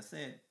 like I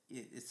said,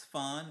 it's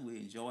fun. We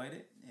enjoyed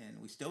it, and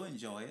we still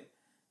enjoy it.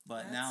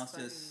 But now it's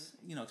just,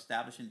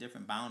 establishing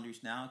different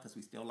boundaries now, because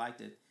we still like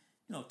to,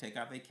 take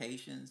our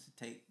vacations,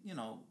 take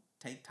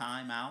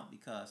time out,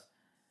 because,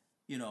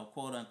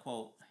 quote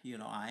unquote,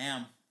 I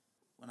am,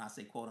 when I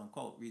say quote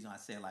unquote, reason I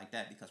say it like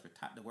that, because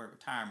the word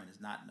retirement is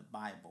not in the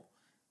Bible.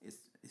 It's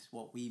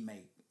what we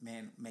make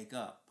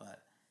up.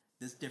 But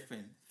this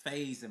different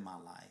phase in my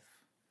life,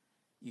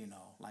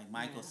 like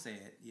Michael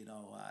said,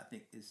 I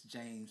think it's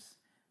James,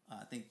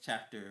 I think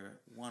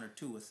chapter 1 or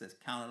 2, it says,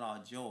 count it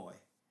all joy,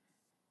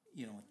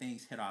 when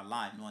things hit our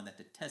life, knowing that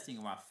the testing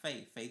of our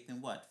faith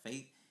in what?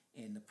 Faith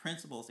in the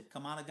principles that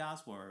come out of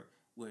God's word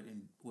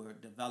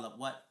would develop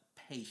what?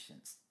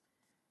 Patience.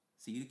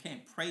 So you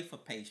can't pray for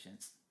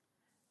patience.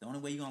 The only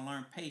way you're going to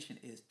learn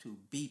patience is to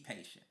be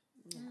patient.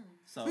 Yeah.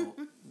 So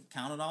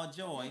count it all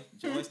joy.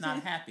 Joy is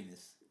not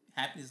happiness.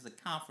 Happiness is a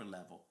comfort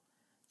level.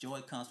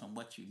 Joy comes from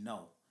what you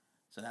know.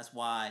 So that's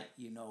why,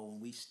 when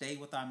we stay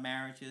with our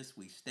marriages,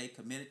 we stay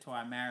committed to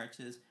our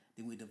marriages,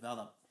 then we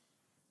develop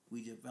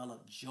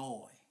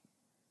joy,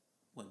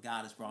 what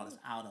God has brought us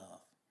out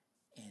of.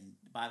 And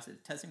the Bible says,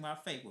 the testing of our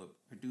faith will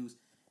produce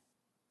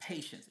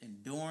patience,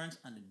 endurance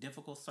under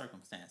difficult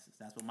circumstances.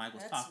 That's what Mike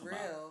was talking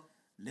about.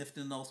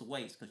 Lifting those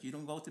weights. Because you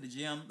don't go to the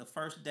gym the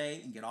first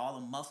day and get all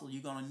the muscle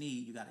you're going to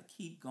need. You got to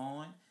keep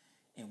going.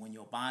 And when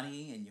your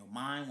body and your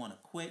mind want to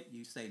quit,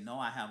 you say, no,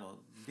 I have a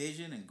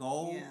vision and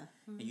goal. Yeah.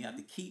 Mm-hmm. And you have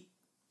to keep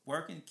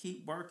working.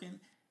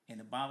 And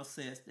the Bible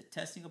says the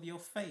testing of your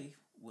faith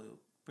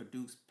will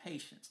produce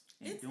patience.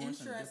 It's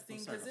interesting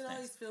because it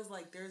always feels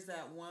like there's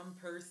that one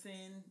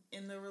person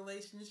in the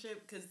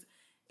relationship, because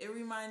it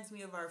reminds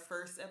me of our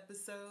first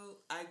episode,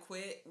 I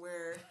Quit,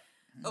 where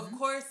of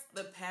course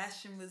the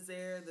passion was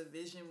there, the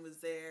vision was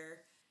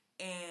there,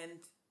 and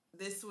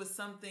this was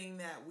something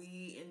that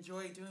we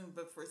enjoyed doing,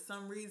 but for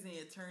some reason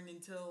it turned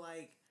into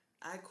like,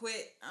 I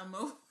quit, I'm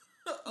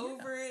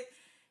over it,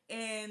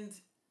 and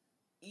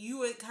you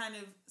would kind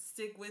of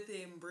stick with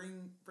it and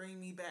bring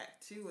me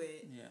back to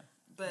it. Yeah.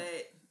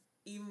 But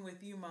even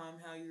with you, Mom,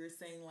 how you were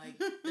saying,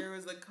 like, there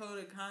was a code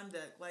of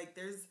conduct. Like,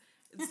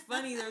 it's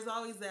funny, there's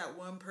always that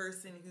one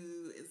person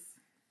who is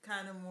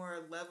kind of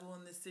more level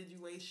in the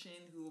situation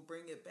who will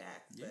bring it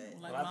back. Yeah.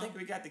 But, well, I think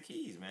we got the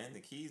keys, man.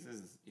 The keys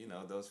is,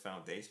 those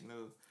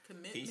foundational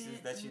pieces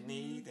that you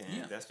need,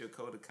 and that's your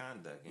code of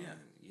conduct. And,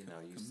 you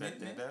set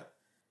that up.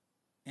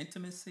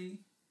 Intimacy,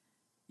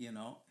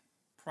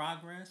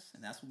 progress,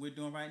 and that's what we're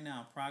doing right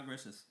now.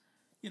 Progress is,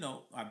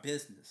 our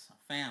business, our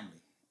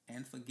family,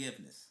 and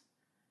forgiveness.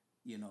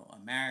 A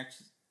marriage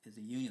is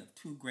a union of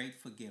two great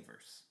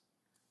forgivers,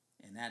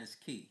 and that is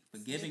key.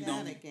 Forgiving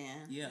don't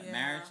again. Yeah,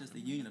 marriage is the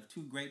union of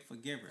two great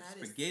forgivers.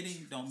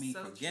 Forgetting don't mean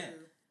forget.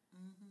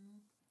 Mm-hmm.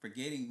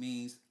 Forgetting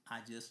means I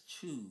just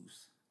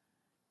choose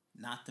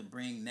not to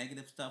bring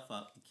negative stuff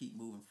up and keep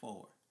moving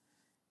forward.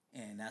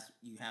 And that's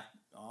you have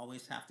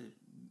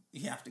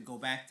to go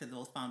back to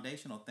those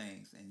foundational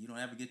things, and you don't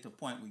ever get to a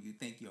point where you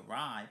think you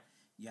arrive.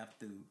 You have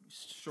to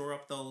shore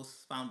up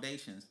those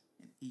foundations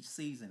in each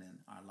season in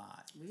our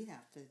lives. We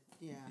have to,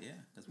 yeah.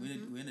 Yeah, because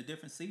we're in a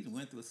different season. We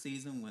went through a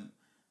season when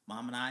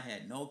Mom and I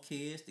had no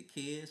kids to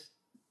grandkids,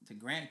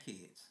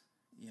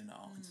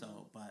 and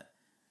so, but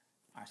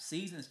our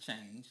seasons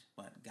change,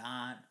 but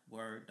God's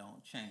word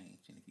don't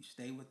change. And if you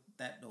stay with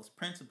those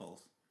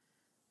principles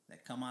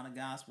that come out of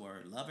God's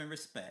word, love and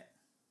respect,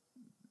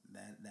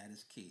 that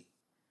is key.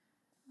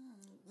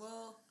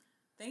 Well,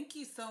 thank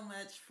you so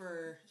much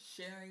for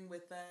sharing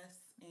with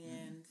us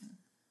and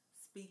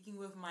speaking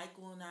with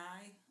Michael and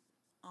I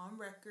on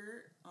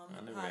record,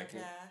 on the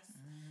podcast.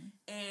 Mm-hmm.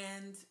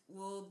 And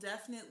we'll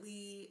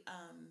definitely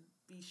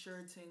be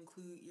sure to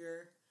include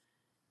your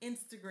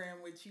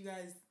Instagram, which you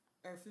guys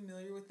are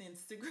familiar with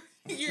Instagram,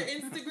 your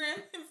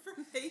Instagram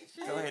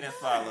information. Go ahead and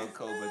follow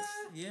Colbert's.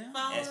 Yeah.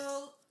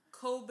 Follow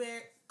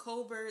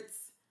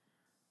Colbert's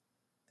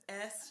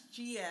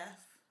SGF,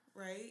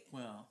 right?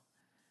 Well,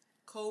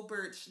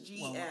 Colbert's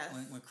GF.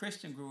 Well, when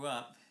Christian grew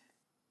up,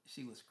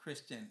 she was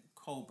Christian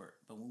Colbert,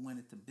 but when we went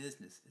into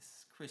business,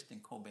 it's Christian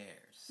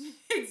Colbert's.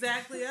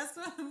 Exactly, that's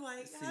what I'm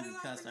like. See,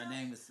 because our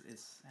name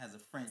has a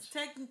French. It's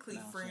technically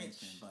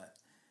French, but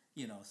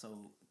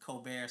so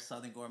Colbert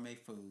Southern Gourmet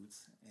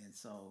Foods, and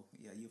so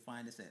you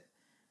find us at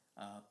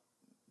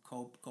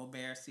Colbert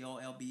COLBERT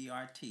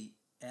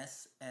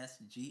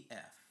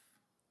SSGF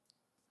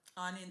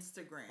on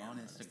Instagram.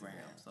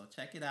 So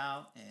check it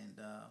out, and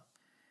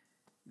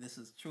this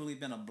has truly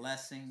been a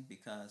blessing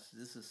because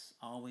this has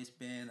always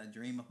been a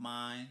dream of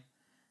mine,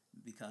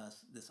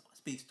 because this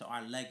speaks to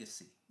our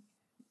legacy.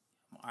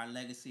 Our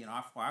legacy and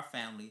for our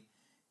family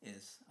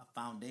is a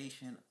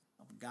foundation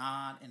of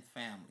God and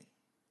family.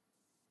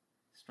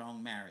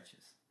 Strong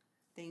marriages.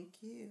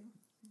 Thank you.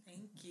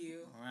 Thank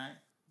you. All right.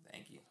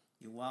 Thank you.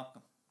 You're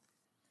welcome.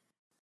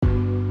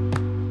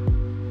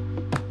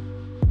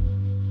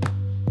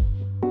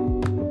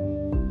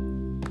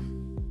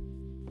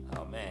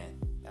 Oh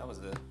man, that was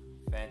a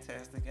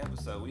fantastic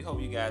episode. We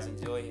hope you guys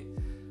enjoy it.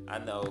 I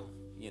know,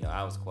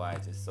 I was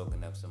quiet, just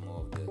soaking up some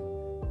more of the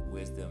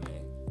wisdom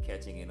and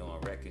catching it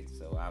on record.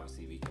 So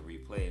obviously we can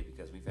replay it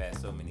because we've had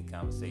so many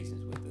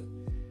conversations with the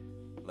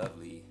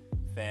lovely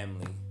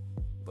family,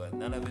 but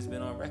none of it's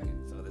been on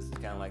record. So this is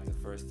kind of like the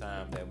first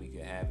time that we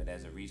could have it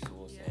as a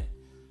resource. Yeah.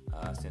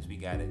 And since we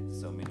got it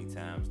so many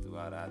times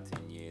throughout our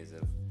 10 years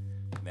of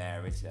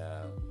marriage,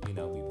 we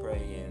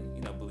pray and,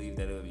 believe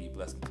that it will be a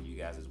blessing to you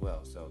guys as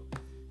well. So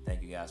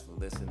thank you guys for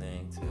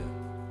listening to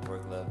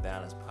Work Love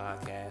Balance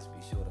Podcast.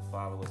 Be sure to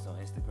follow us on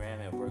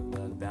Instagram at Work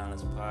Love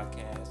Balance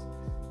Podcast.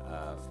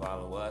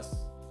 Follow us,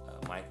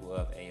 Michael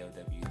of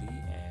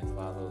AOWD, and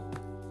follow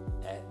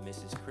at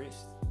Mrs.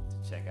 Chris to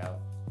check out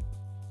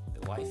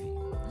the wifey.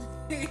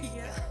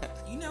 Yeah,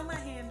 you know my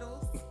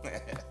handles.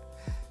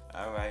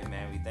 All right,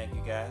 man. We thank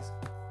you guys,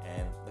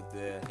 and look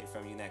to hear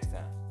from you next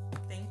time.